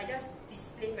I just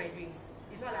display my drinks.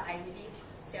 It's not like I really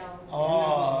sell.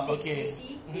 Oh, they, okay. they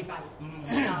see, they buy.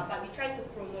 Yeah, but we try to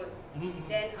promote.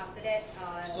 Then after that,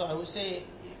 So I would say,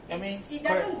 I mean, it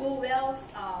doesn't go well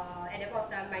at that point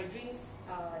of time. My drinks,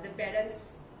 the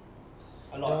balance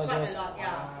A is lot. quite a lot.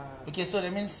 Yeah. Okay, so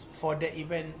that means for that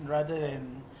event, rather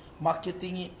than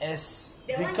marketing it as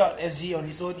That Drink one- Out SG on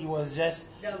its own, it was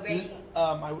just The wedding.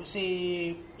 I would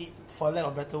say it, for lack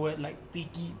of a better word, like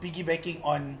piggybacking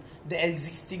on the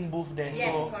existing booth there.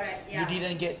 Yes, so correct, you yeah.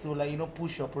 didn't get to, like, you know,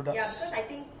 push your products. Yeah, because I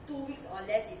think 2 weeks or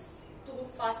less is too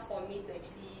fast for me to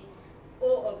actually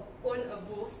own a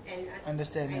booth, and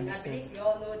Understand. I believe you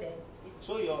all know that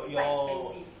So it's quite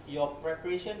expensive. your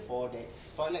preparation for that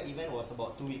Twilight event was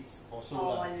about 2 weeks or so.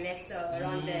 Or lah. lesser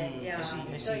around there, yeah. I So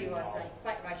see. it was Wow. like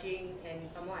quite rushing, and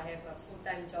somehow I have a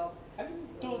full-time job. I mean,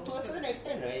 to a certain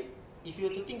extent, right? If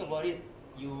you were to think about it,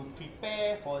 you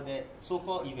prepare for that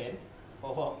so-called event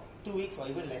for about 2 weeks or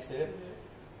even lesser.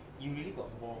 You really got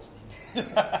balls, man.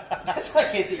 That's what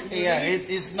I can say. You Yeah, really,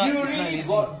 it's not- You it's not really easy.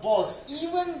 got balls,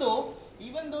 even though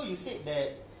you said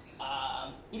that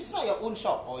it's not your own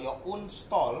shop or your own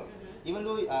stall. Even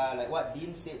though like what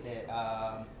Dean said that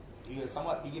you are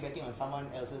somewhat piggybacking on someone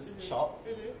else's shop.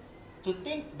 To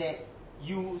think that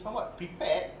you somewhat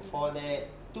prepared for that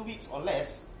 2 weeks or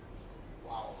less.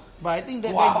 Wow. But I think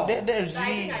that Wow. that is So I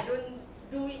really. think I don't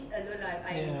do it alone.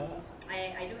 Like Yeah.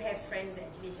 I do have friends that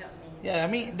actually help me. Yeah, I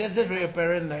mean that's just very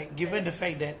apparent. Like given the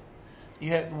fact that you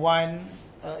had one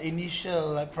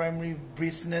initial like primary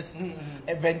business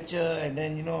adventure, and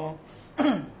then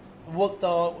worked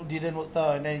out, didn't work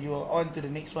out, and then you were on to the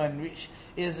next one, which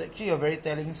is actually a very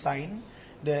telling sign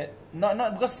that not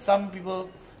because some people,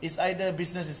 it's either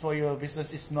business is for you or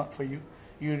business is not for you.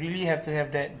 You really have to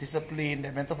have that discipline,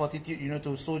 that mental fortitude,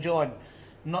 to soldier on.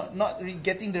 Not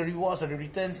getting the rewards or the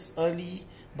returns early,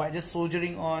 but just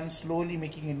soldiering on, slowly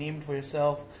making a name for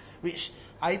yourself, which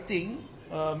I think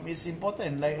it's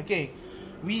important. Like, okay,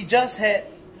 we just had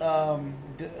a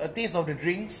taste of the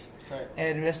drinks, Correct.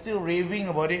 and we're still raving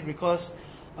about it because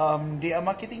they are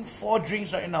marketing 4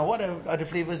 drinks right now. What are the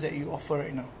flavors that you offer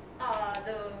right now?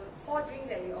 The 4 drinks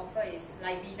that we offer is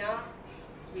Libina,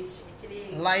 which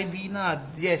actually Libina,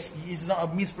 yes, it's not a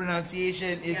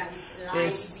mispronunciation. It's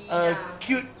a Libina.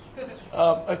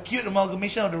 cute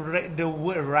amalgamation of the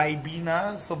word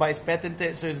Ribena. So, but it's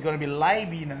patented, so it's gonna be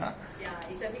Libina. Yeah,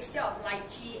 it's a mixture of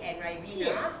lychee and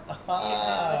Ribena.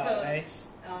 Nice.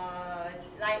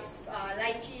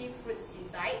 Lychee fruits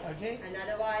inside. Okay.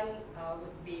 Another one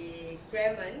would be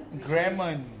Grammon. Which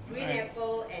Grammon, is green right.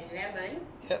 apple and lemon.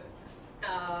 Yep.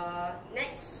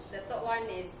 Next, the third one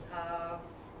is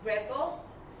Grapple.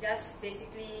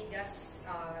 Basically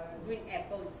green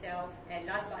apple itself. And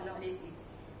last but not least is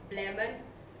lemon,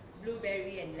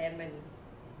 blueberry and lemon.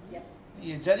 Yep.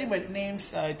 Yeah, judging by the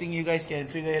names, I think you guys can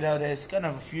figure it out as kind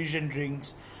of fusion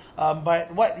drinks.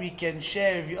 But what we can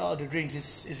share with you all the drinks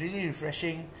is really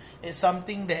refreshing. It's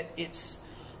something that it's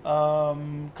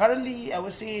currently, I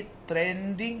would say,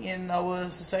 trending in our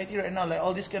society right now. Like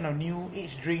all these kind of new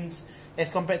age drinks as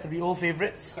compared to the old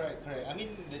favorites. Correct. I mean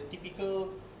the typical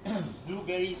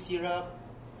blueberry syrup,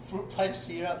 fruit punch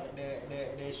syrup at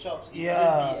the shops. It Yeah.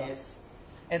 wouldn't be as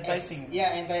Enticing.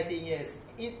 enticing. Yes.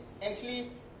 It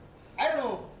actually, I don't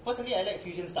know. Personally, I like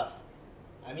fusion stuff.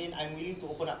 I mean, I'm willing to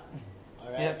open up.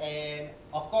 Alright, Yep. and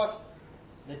of course,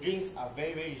 the drinks are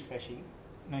very, very refreshing.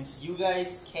 Nice. You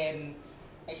guys can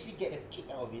actually get a kick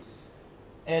out of it.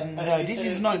 And this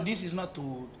is not to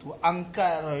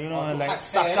angkat or Or to like hard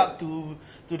suck sell. up to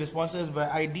the sponsors, but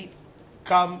I did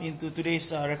come into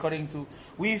today's recording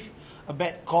with a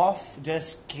bad cough.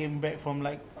 Just came back from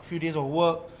like a few days of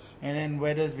work, and then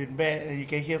weather's been bad, and you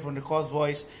can hear from the cause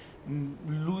voice,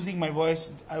 losing my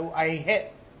voice. I had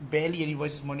barely any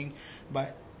voice this morning,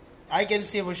 but I can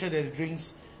say for sure that the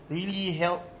drinks really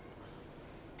help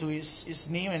to its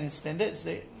name and its standards.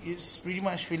 It's pretty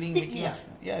much feeling Pick making me up. us,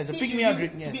 yeah, it's a See, pick me up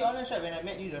drink. To Yes. be honest, right, when I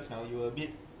met you just now, you were a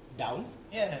bit down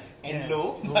Yeah. and yeah.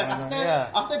 low. Go But on,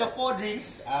 after the 4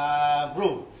 drinks,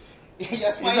 bro, you're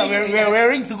It's smiling. like we're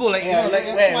raring to go, like Yeah, like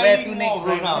you're where smiling to more, next,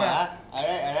 bro, like, now. yeah.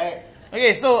 Alright.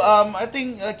 Okay, so I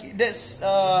think that's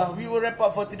we will wrap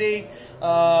up for today.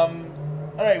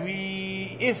 Alright,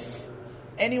 if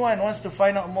anyone wants to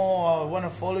find out more or want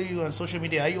to follow you on social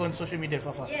media, are you on social media,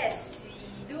 Fafa? Yes,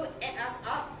 we do add us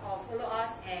up or follow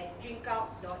us at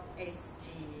drinkout.sg.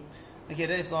 Okay,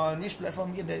 that is on which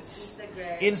platform again? That's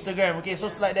Instagram. Okay, so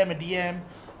slide them a DM.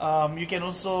 You can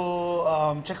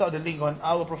also check out the link on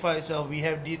our profile itself. We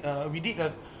did a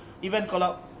event call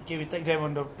up. Okay, we tag them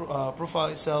on the profile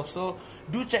itself. So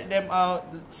do check them out.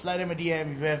 Slide them a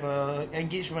DM if you have a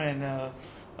engagement, a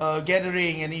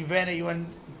gathering, an event that you want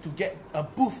to get a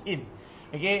booth in.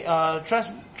 Okay,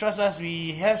 trust us.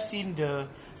 We have seen the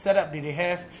setup that they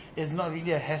have. It's not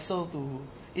really a hassle to.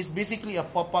 It's basically a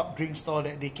pop-up drink store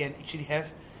that they can actually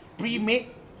have pre-made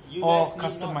You or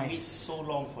guys need not wait customized. so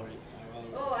long for it.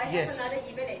 Alright. Oh, I have Yes. another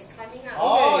event that is coming up.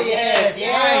 Oh, yes.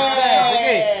 Nice.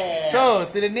 Okay. Yes. So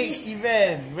to the next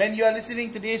event, when you are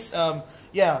listening to this,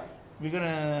 we're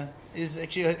gonna is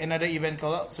actually another event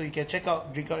call out, so you can check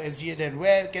out Drinkout.sg. Then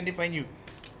where can they find you?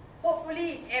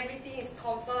 Hopefully, if everything is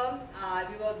confirmed,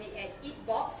 we will be at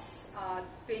Eatbox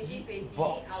 2020.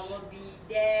 Eatbox. I will be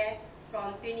there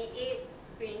from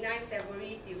 29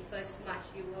 February till 1st March.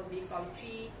 It will be from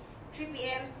 3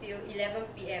 p.m. till 11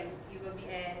 p.m. It will be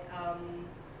at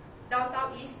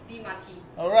Downtown East, D-Marquee.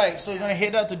 Alright, so you're gonna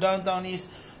head out to Downtown East.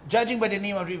 Judging by the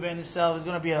name of the event itself, it's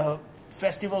gonna be a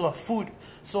festival of food.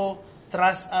 So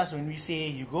trust us when we say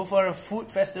you go for a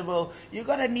food festival, you're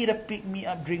gonna need a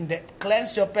pick-me-up drink that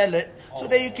cleanse your palate so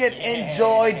that you can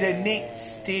enjoy the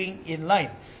next thing in line.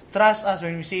 Trust us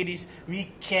when we say this.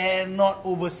 We cannot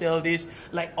oversell this.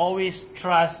 Like always,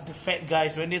 trust the fat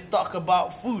guys when they talk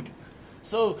about food.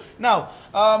 So now,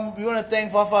 we want to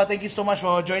thank Fafa. Thank you so much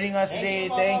for joining us today.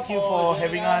 Thank you for joining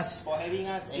having us. For having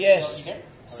us at Yes. your event.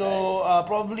 So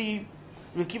probably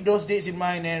we'll keep those dates in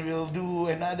mind, and we'll do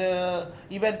another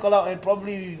event call out, and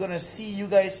probably we're gonna see you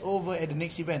guys over at the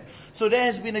next event. So that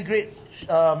has been a great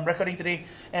recording today,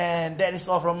 and that is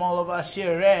all from all of us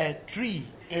here at 3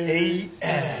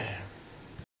 AM.